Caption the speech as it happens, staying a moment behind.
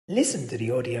Listen to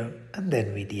the audio and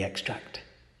then read the extract.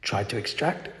 Try to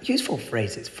extract useful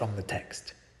phrases from the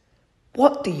text.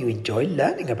 What do you enjoy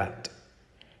learning about?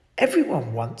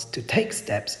 Everyone wants to take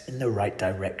steps in the right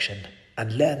direction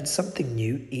and learn something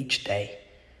new each day.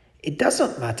 It does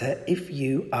not matter if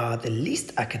you are the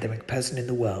least academic person in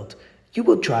the world, you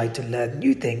will try to learn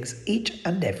new things each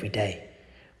and every day.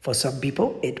 For some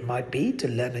people, it might be to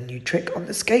learn a new trick on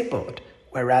the skateboard,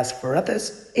 whereas for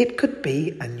others, it could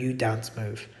be a new dance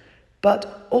move.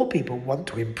 But all people want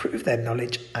to improve their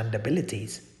knowledge and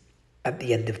abilities. At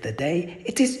the end of the day,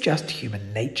 it is just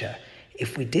human nature.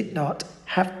 If we did not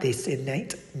have this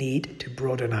innate need to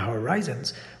broaden our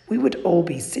horizons, we would all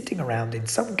be sitting around in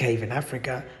some cave in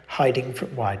Africa, hiding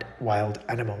from wild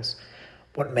animals.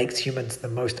 What makes humans the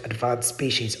most advanced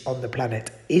species on the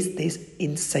planet is this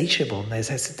insatiable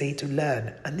necessity to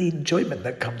learn and the enjoyment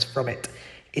that comes from it.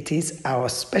 It is our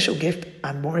special gift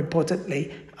and, more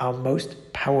importantly, our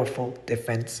most powerful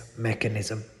defense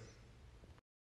mechanism.